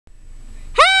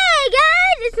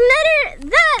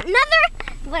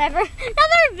whatever.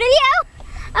 Another video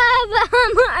of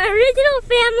our original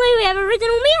family. We have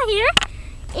original Mia here,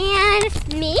 and it's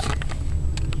me.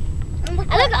 Look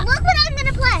what I'm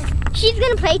gonna play. She's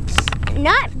gonna play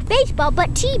not baseball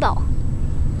but t-ball.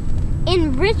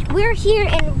 We're here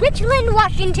in Richland,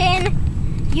 Washington,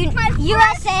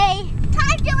 USA.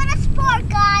 Time doing a sport,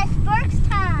 guys. First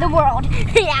time. The world.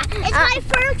 Yeah. It's my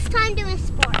first time doing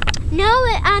sport. No,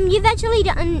 you've actually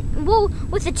done, well,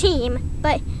 with a team,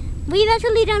 but we've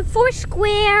actually done 4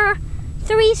 square,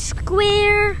 3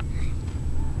 square.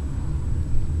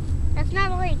 That's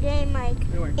not really a game, Mike.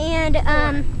 And,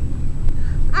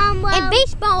 well, and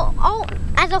baseball all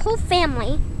as a whole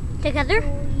family together.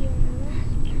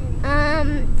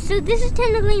 So this is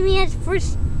technically Mia's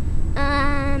first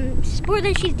sport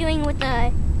that she's doing with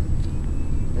the.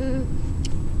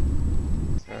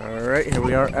 All right, here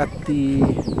we are at the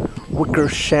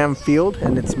Wickersham Field,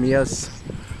 and it's Mia's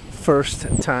first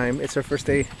time. It's her first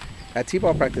day at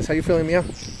t-ball practice. How you feeling, Mia?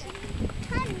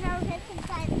 kind of nervous and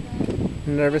kind of good.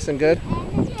 Nervous and good?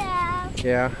 Yeah.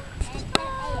 Yeah.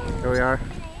 Here we are.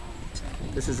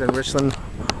 This is in Richland,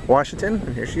 Washington,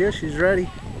 and here she is. She's ready.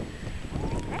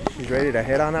 She's ready to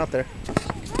head on out there.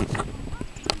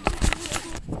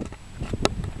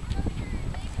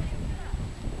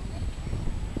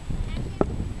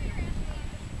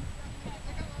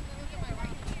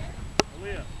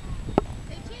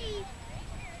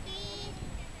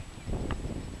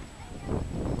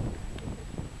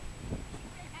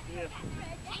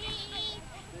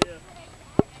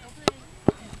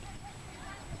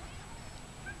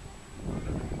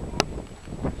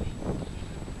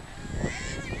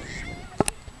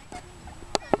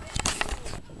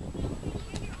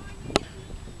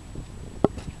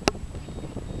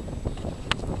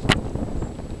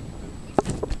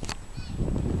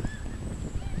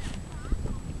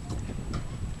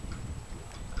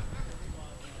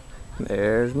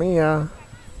 There's Mia,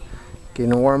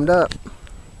 getting warmed up.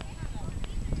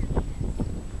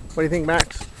 What do you think,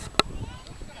 Max?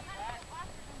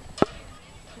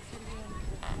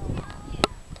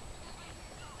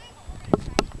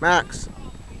 Max,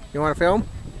 you want to film?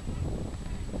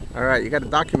 Alright, you got to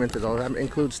document it though. That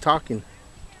includes talking.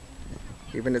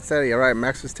 Even it said, alright,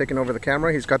 Max is taking over the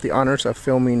camera. He's got the honors of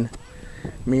filming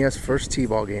Mia's first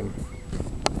t-ball game.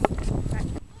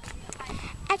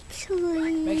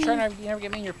 Make sure you never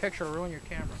get me in your picture or ruin your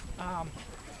camera.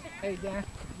 Hey Dan,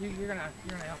 you're gonna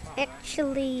help out.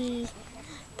 Actually,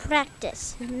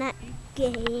 practice, not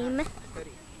game.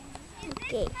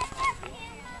 Okay.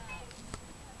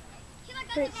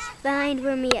 Let's find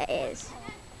where Mia is.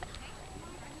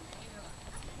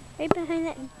 Right behind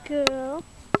that girl.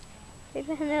 Right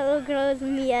behind that little girl is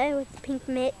Mia with the pink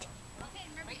mitt.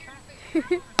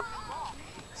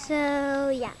 So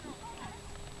yeah.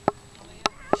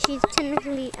 She's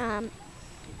technically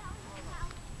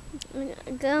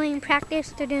going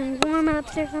practice. They're doing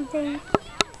warm-ups or something.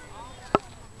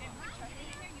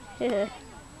 Getting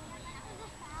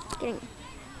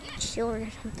chilled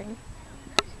or something.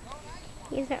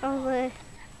 These are all the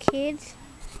kids.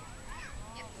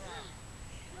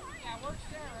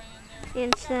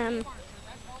 And some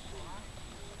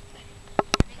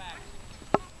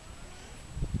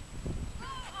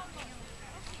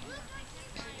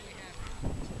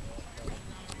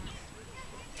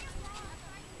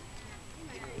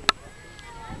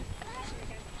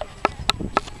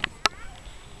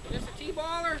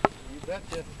Baller. You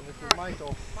betcha. This is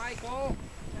Michael. Michael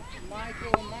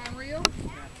Monreal.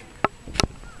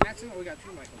 Maxon. Oh, we got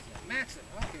 2 Michaels there. Maxon.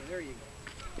 Okay, there you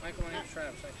go. Michael and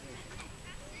Travis. Nice to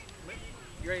meet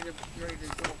you. You ready to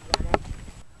go warm up?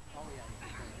 Oh yeah.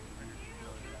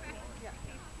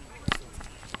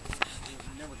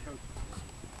 Never coach.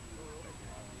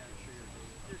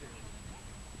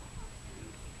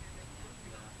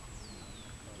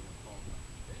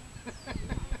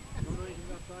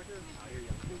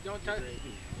 Don't touch.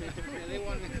 They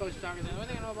wanted to coach soccer. What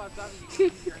do they know about soccer?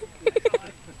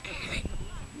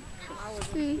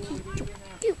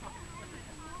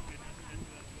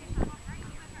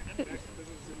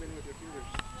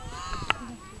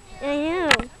 I know.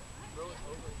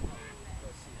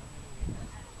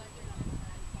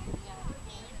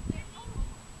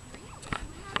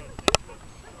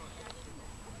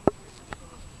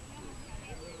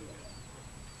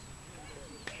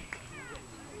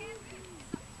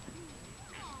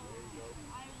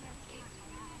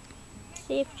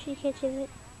 See if she catches it.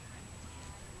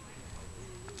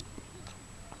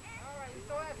 Alright, we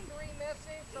still have 3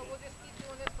 missing, so we'll just keep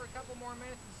doing this for a couple more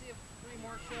minutes and see if 3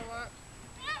 more show up.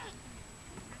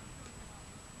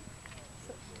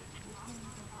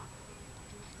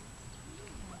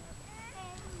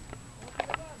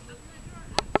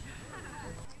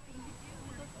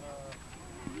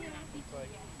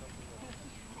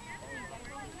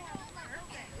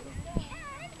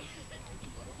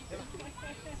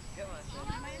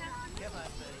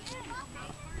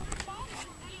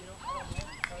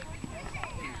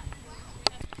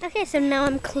 Okay, so now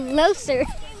I'm closer.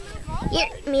 Here,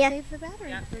 Mia. Save the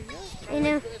battery for you. I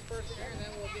know. Do this first here, and then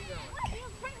we'll get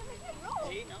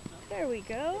going. There we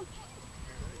go.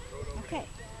 Okay.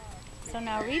 So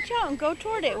now reach out and go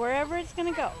toward it, wherever it's going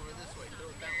to go.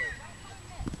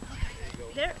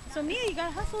 There. So Mia, you got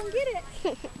to hustle and get it.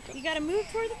 You got to move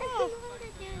toward the ball.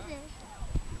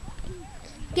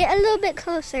 Get a little bit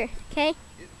closer, okay?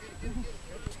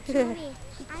 Mommy,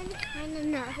 I'm kind of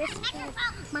nervous because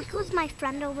Michael's my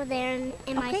friend over there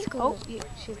in my Okay. school. Oh,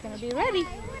 she's going to be ready.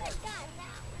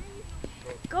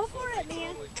 Go for it,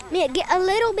 Mia. Mia, get a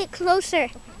little bit closer.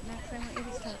 Max, I want you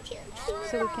to start.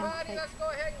 So we can Everybody, let's go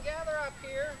ahead and gather up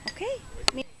here. Okay.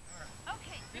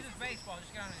 This is baseball.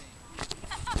 Just get on it.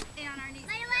 Stay on our knees.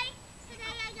 By the way,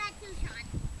 today I got 2 shots.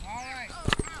 All right.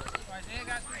 So Isaiah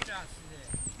got 3 shots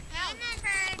today.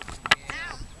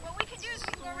 What we can do is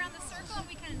we can go around the circle and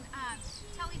we can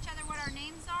tell each other what our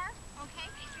names are, okay?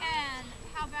 And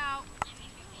how about,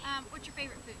 what's your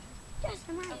favorite food?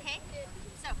 Okay?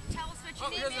 So tell us what your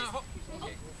name is.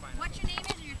 Okay, we'll find out. What your name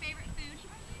is and your favorite food.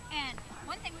 And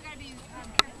one thing we got to be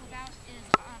careful about is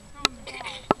throwing the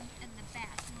ball in the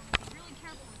bat. You want to be really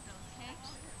careful with those, okay?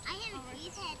 I had a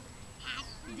piece head hat.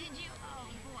 Did you? Oh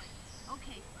boy.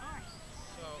 Okay, all right.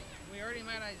 So we already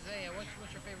met Isaiah. What's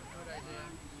your favorite food, Isaiah?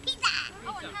 Pizza.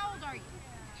 Oh, and how old are you?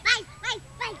 Bye.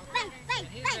 And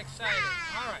he's excited.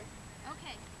 All right.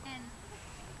 Okay, and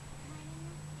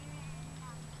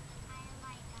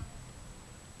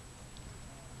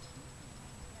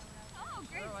oh,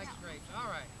 great. Sarah likes grapes. All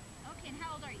right. Okay, and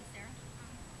how old are you, Sarah?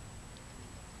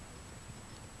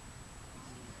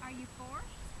 Are you 4?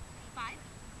 5?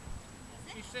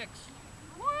 She's 6.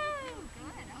 Woo!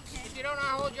 Good, okay. If you don't know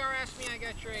how old you are, ask me. I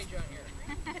got your age on here.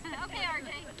 Okay,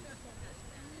 RJ.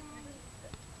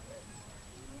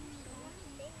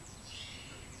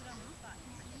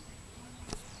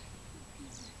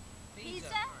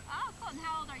 Pizza? Oh, cool. And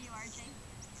how old are you, RJ?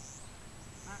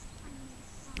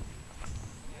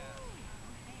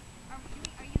 Okay.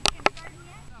 Are you in kindergarten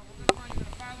yet? No, we're going to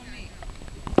follow me.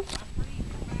 I'm pretty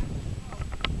fast. Oh,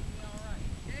 you'll be all right.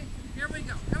 Okay? Here we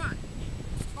go. Come on.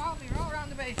 Follow me. Roll around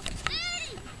the base.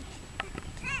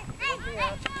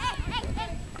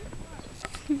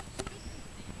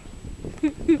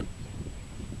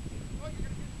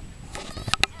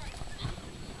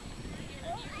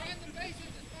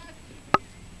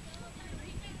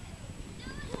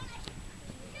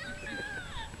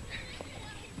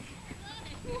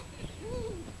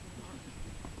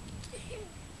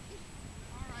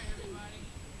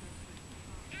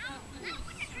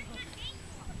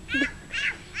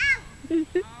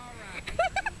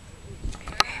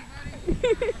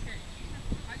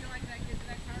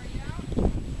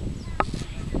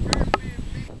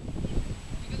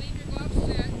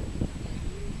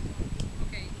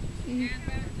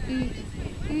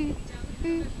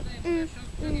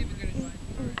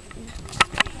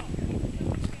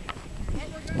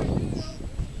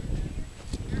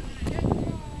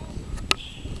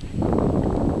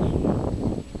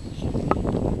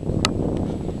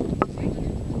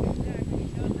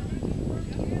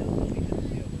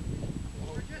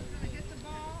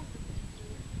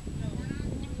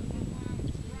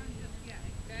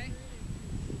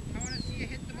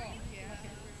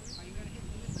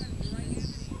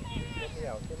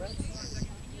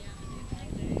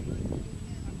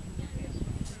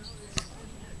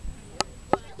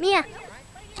 Mia.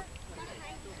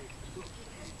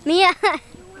 Mia.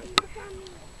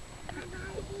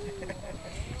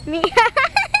 Mia.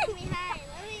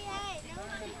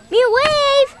 Mia,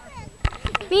 wave.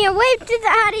 Mia, wave to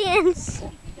the audience.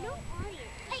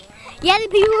 Yeah, the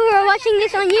people who are watching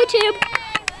this on YouTube.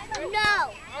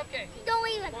 No. Okay. Don't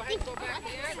even. Go ahead and go back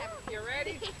in. You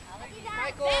ready?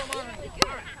 Michael, come on. All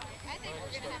right.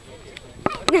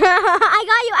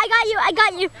 I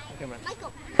got you. Okay, man.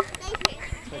 Michael.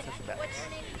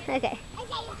 Okay.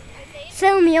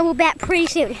 So Mia will bat pretty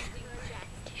soon.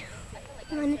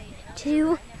 1,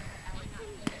 2,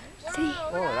 3,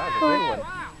 Oh, that was a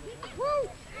big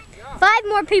one. 5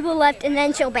 more people left, and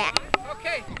then she'll bat.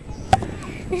 Okay.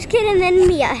 This kid and then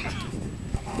Mia.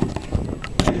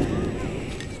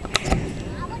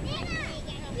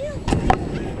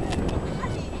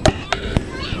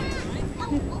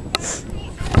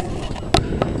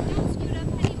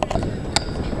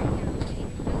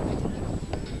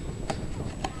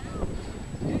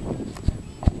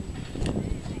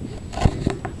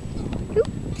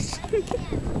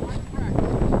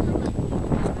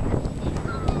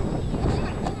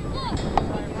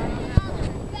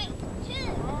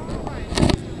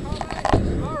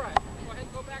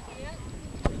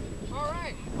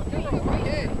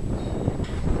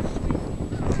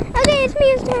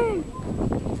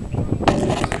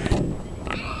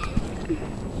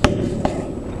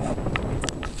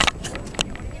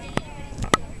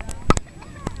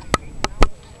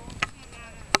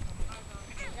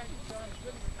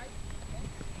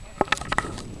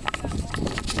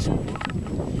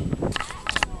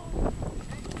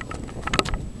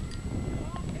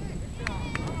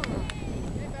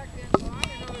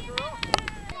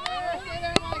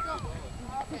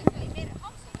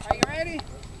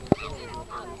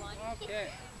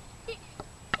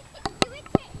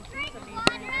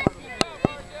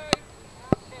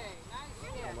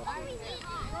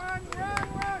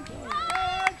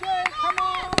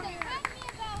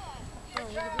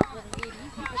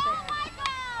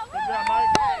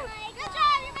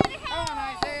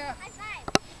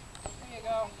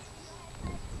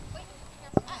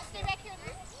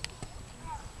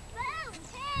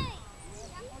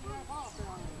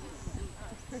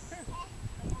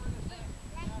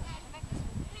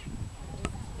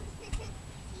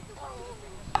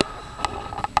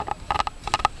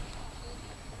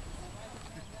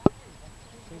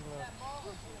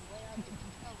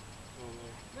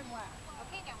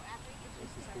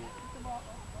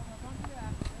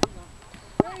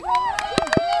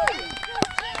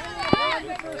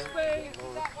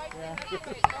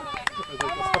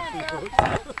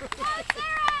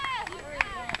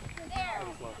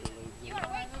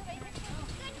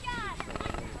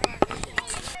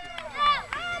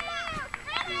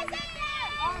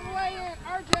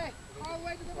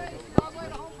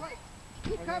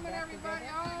 Coming, everybody,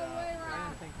 all the way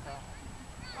around.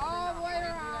 All the way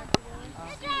around.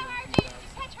 Good job, RJ. Did you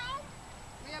catch home?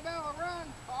 Mia Bella, run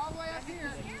all the way up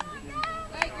here.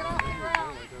 Hey, get off the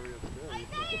ground.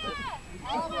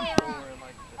 All the way around.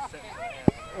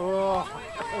 Oh,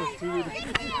 that was too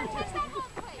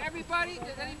Everybody,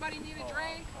 does anybody need a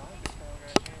drink?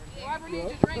 Whoever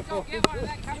needs a drink, go get one and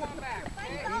then come on back.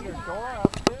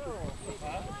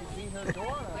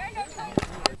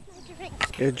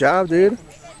 Good job, dude.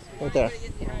 Right there.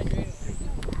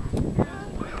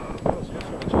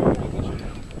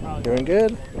 Doing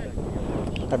good?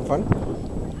 Having fun?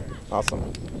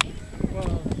 Awesome.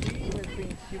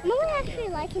 Mom actually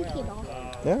liking T-ball.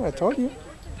 Yeah, I told you.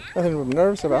 Nothing to be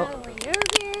nervous about. Probably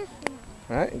nervous.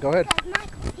 Alright, go ahead. Because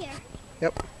Michael's here.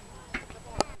 Yep.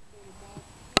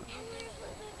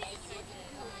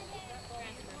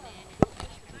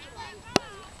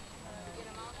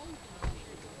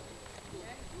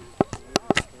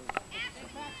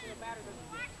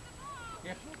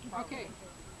 Okay.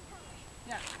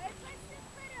 Yeah.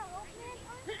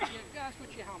 You guys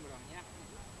put your helmet on, yeah?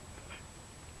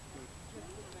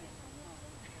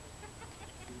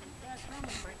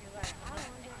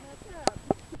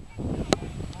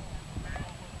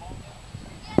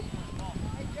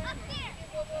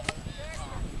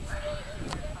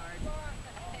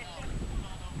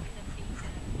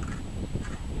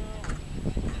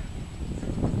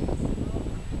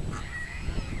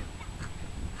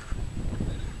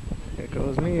 Here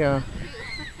goes Mia.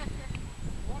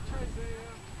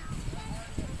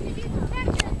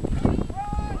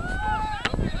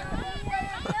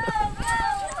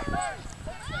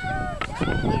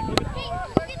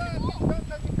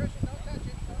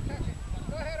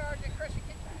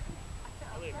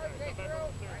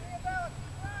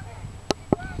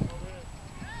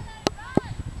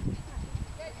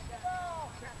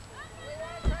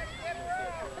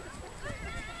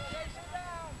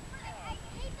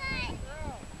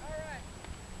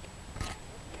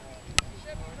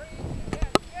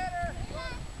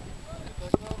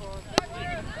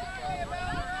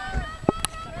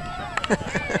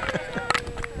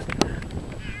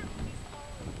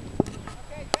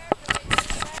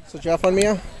 So did you have fun,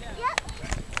 Mia? Yep.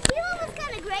 T-ball was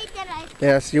kind of great that I...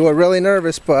 Yes, you were really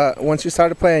nervous, but once you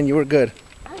started playing, you were good.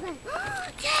 I was like, oh,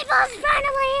 T-ball's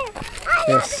finally! I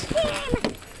Yes. love the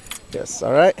game! Yes,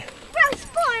 alright. First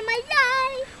for my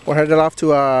life! We're headed off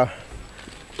to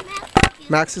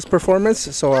Max's performance,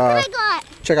 so Look what I got!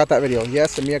 check out that video.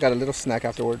 Yes, and Mia got a little snack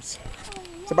afterwards.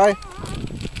 So bye.